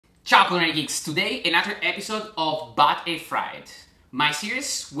Ciao culinary geeks! Today another episode of But AirFried, my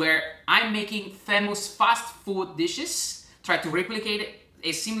series where I'm making famous fast food dishes, try to replicate it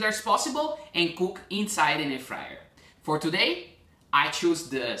as similar as possible and cook inside an air fryer. For today, I choose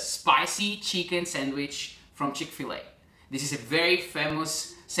the spicy chicken sandwich from Chick-fil-A. This is a very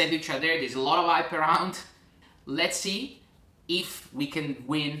famous sandwich out there, there's a lot of hype around. Let's see if we can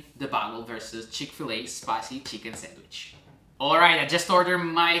win the battle versus Chick-fil-A Spicy Chicken Sandwich. Alright, I just ordered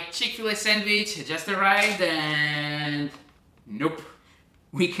my Chick-fil-A sandwich, it just arrived and nope,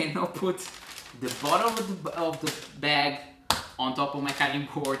 we cannot put the bottom of the bag on top of my cutting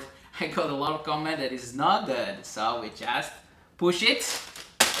board. I got a lot of comment that it's not good, so we just push it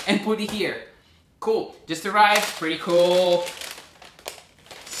and put it here. Cool, just arrived, pretty cool,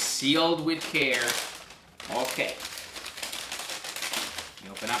 sealed with care. Okay, you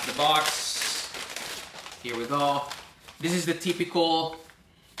open up the box, here we go. This is the typical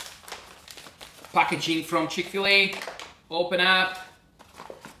packaging from Chick-fil-A. Open up.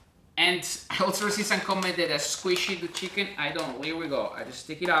 And I also see some comment that I squishy the chicken. I don't. Here we go. I just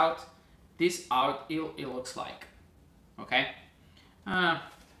take it out. This out it looks like. Okay.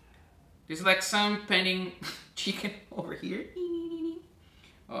 There's like some pending chicken over here.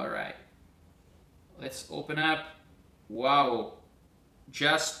 Alright. Let's open up. Wow.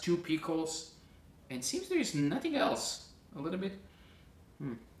 Just 2 pickles. And seems there is nothing else. A little bit.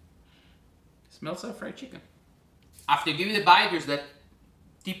 Smells like fried chicken. After you give it a bite, there's that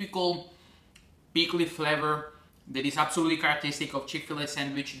typical pickly flavor that is absolutely characteristic of Chick-fil-A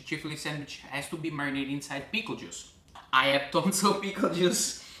sandwich. The Chick-fil-A sandwich has to be marinated inside pickle juice. I have tons of pickle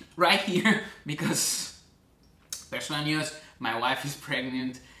juice right here because, personal news, my wife is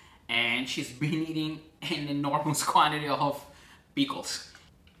pregnant and she's been eating an enormous quantity of pickles.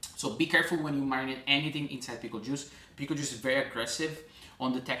 So be careful when you marinate anything inside pickle juice. Pickle juice is very aggressive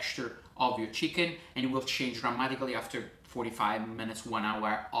on the texture of your chicken and it will change dramatically after 45 minutes, 1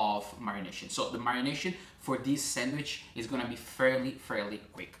 hour of marination. So the marination for this sandwich is gonna be fairly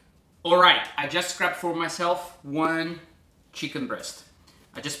quick. All right, I just grabbed for myself 1 chicken breast.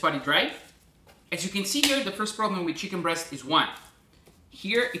 I just put it dry. As you can see here, the first problem with chicken breast is one.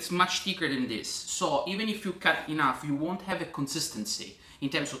 Here it's much thicker than this. So even if you cut enough, you won't have a consistency in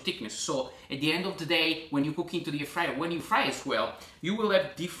terms of thickness. So at the end of the day, when you cook into the air fryer, when you fry as well, you will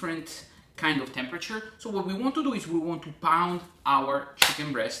have different kind of temperature. So what we want to do is we want to pound our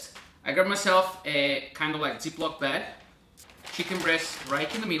chicken breast. I got myself a kind of like Ziploc bag, chicken breast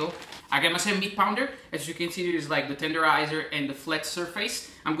right in the middle. I got myself a meat pounder. As you can see, there is like the tenderizer and the flat surface.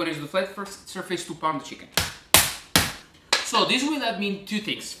 I'm gonna use the flat surface to pound the chicken. So this will let me 2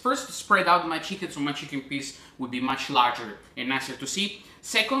 things. First, spread out my chicken so my chicken piece would be much larger and nicer to see.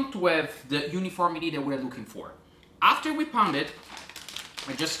 Second, to have the uniformity that we're looking for. After we pound it,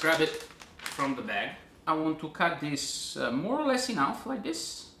 I just grab it from the bag. I want to cut this more or less enough, like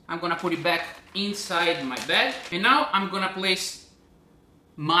this. I'm gonna put it back inside my bag. And now I'm gonna place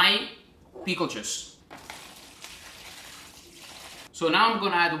my pickle juice. So now I'm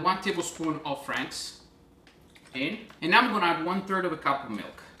gonna add 1 tablespoon of Frank's in. And now I'm gonna add 1/3 of a cup of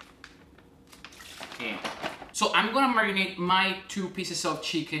milk in. So I'm gonna marinate my 2 pieces of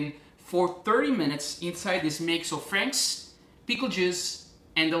chicken for 30 minutes inside this mix of Frank's, pickle juice,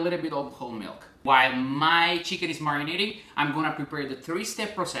 and a little bit of whole milk. While my chicken is marinating, I'm gonna prepare the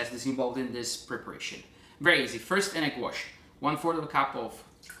 3-step process that's involved in this preparation. Very easy. First, an egg wash. 1/4 of a cup of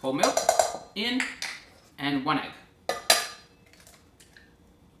whole milk in and 1 egg.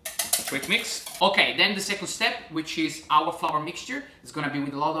 Quick mix. Okay, then the second step, which is our flour mixture. It's gonna be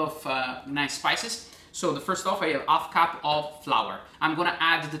with a lot of nice spices. So the first off, I have 1/2 cup of flour. I'm gonna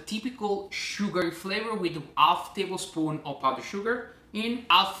add the typical sugary flavor with 1/2 tablespoon of powdered sugar in,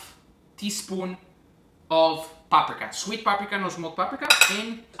 1/2 teaspoon of paprika, sweet paprika, no smoked paprika,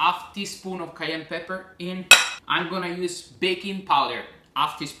 in, 1/2 teaspoon of cayenne pepper in. I'm gonna use baking powder,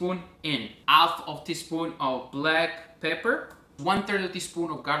 1/2 teaspoon in, 1/2 teaspoon of black pepper, 1/3 teaspoon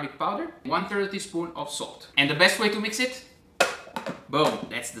of garlic powder, 1/3 teaspoon of salt. And the best way to mix it, boom,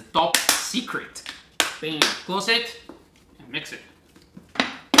 that's the top secret. Bam, close it and mix it.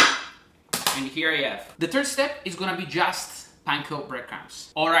 And here I have. The third step is gonna be just panko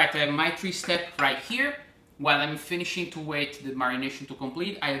breadcrumbs. Alright, I have my 3-step right here. While I'm finishing to wait the marination to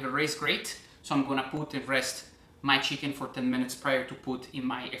complete, I have a raised grate. So I'm gonna put and rest my chicken for 10 minutes prior to put in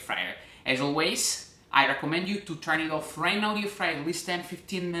my air fryer. As always, I recommend you to turn it off right now, the air fryer, at least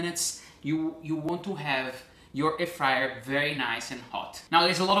 10-15 minutes. You want to have your air fryer very nice and hot. Now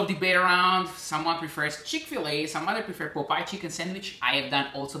there's a lot of debate around. Someone prefers Chick-fil-A, some other prefer Popeye chicken sandwich. I have done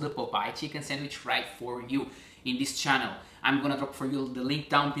also the Popeye chicken sandwich right for you. in this channel. I'm gonna drop for you the link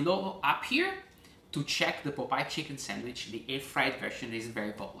down below up here to check the Popeye chicken sandwich, the air-fried version is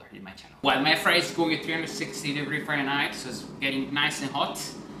very popular in my channel. While my air fryer is going at 360 degrees Fahrenheit, so it's getting nice and hot,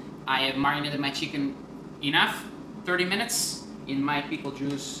 I have marinated my chicken enough, 30 minutes, in my pickle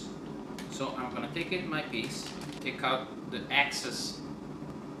juice. So I'm gonna take it, my piece, take out the excess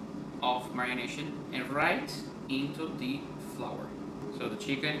of marination and right into the flour. So the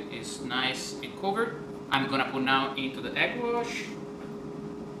chicken is nice and covered. I'm gonna put now into the egg wash.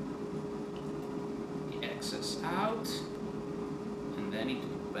 Excess out, and then into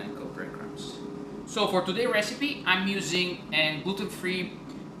the panko breadcrumbs. So for today's recipe, I'm using a gluten-free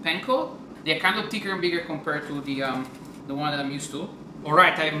panko. They're kind of thicker and bigger compared to the one that I'm used to.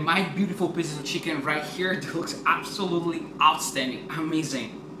 Alright, I have my beautiful pieces of chicken right here. It looks absolutely outstanding,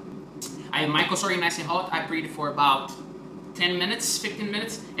 amazing. I have my kosori nice and hot. I preheat it for about 10 minutes, 15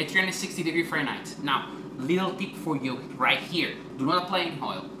 minutes at 360 degrees Fahrenheit. Now, little tip for you right here. Do not apply any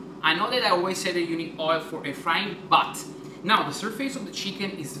oil. I know that I always say that you need oil for air frying, but now the surface of the chicken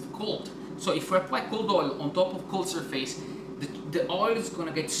is cold. So if we apply cold oil on top of cold surface, the oil is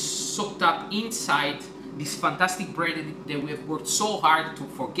gonna get soaked up inside this fantastic bread that we have worked so hard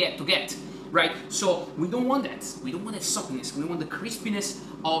to get, right? So we don't want that. We don't want that sogginess. We want the crispiness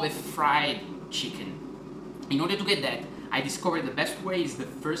of a fried chicken. In order to get that, I discovered the best way is the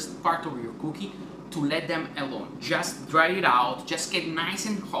first part of your cookie to let them alone. Just dry it out, just get nice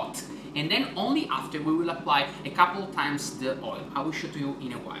and hot. And then only after we will apply a couple of times the oil. I will show to you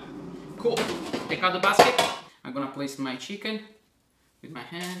in a while. Cool, take out the basket. I'm gonna place my chicken with my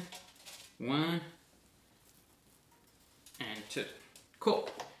hand. 1 and 2. Cool,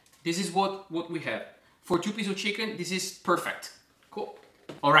 this is what we have. For 2 pieces of chicken, this is perfect. Cool.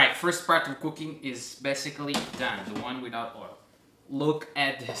 All right, first part of cooking is basically done, the one without oil. Look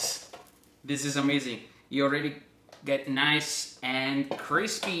at this. This is amazing. You already get nice and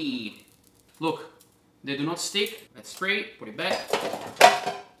crispy. Look, they do not stick. Let's spray it, put it back.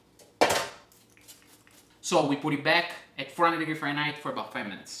 So we put it back at 400 degrees Fahrenheit for about 5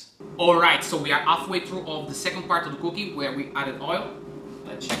 minutes. All right, so we are halfway through of the second part of the cooking where we added oil.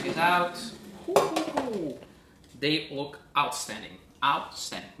 Let's check it out. Ooh, they look outstanding,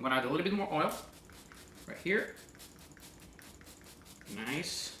 outstanding. I'm gonna add a little bit more oil right here.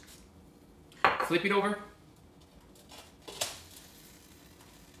 Nice. Flip it over.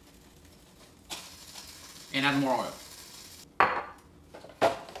 And add more oil.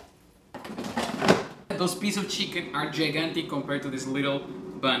 Those pieces of chicken are gigantic compared to this little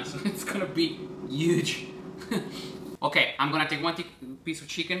bun, so it's gonna be huge. Okay, I'm gonna take one piece of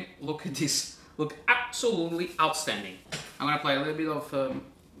chicken. Look at this. Look absolutely outstanding. I'm gonna apply a little bit of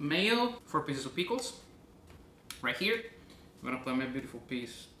mayo, 4 pieces of pickles. Right here. I'm gonna apply my beautiful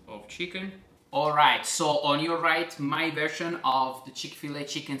piece of chicken. Alright, so on your right, my version of the Chick-fil-A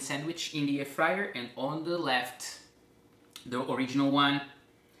chicken sandwich in the air fryer, and on the left, the original one.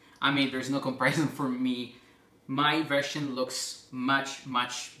 I mean, there's no comparison for me. My version looks much,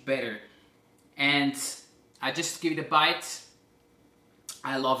 much better. And I just give it a bite.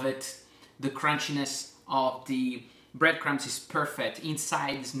 I love it. The crunchiness of the breadcrumbs is perfect.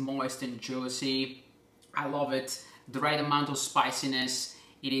 Inside is moist and juicy. I love it. The right amount of spiciness.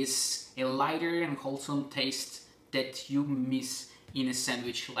 It is a lighter and wholesome taste that you miss in a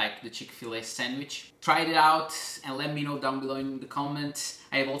sandwich like the Chick-fil-A sandwich. Try it out and let me know down below in the comments.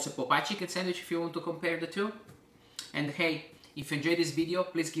 I have also Popeye chicken sandwich if you want to compare the two. And hey, if you enjoyed this video,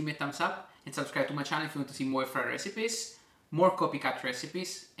 please give me a thumbs up and subscribe to my channel if you want to see more fried recipes, more copycat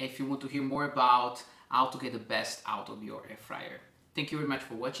recipes, and if you want to hear more about how to get the best out of your air fryer. Thank you very much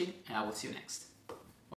for watching, and I will see you next.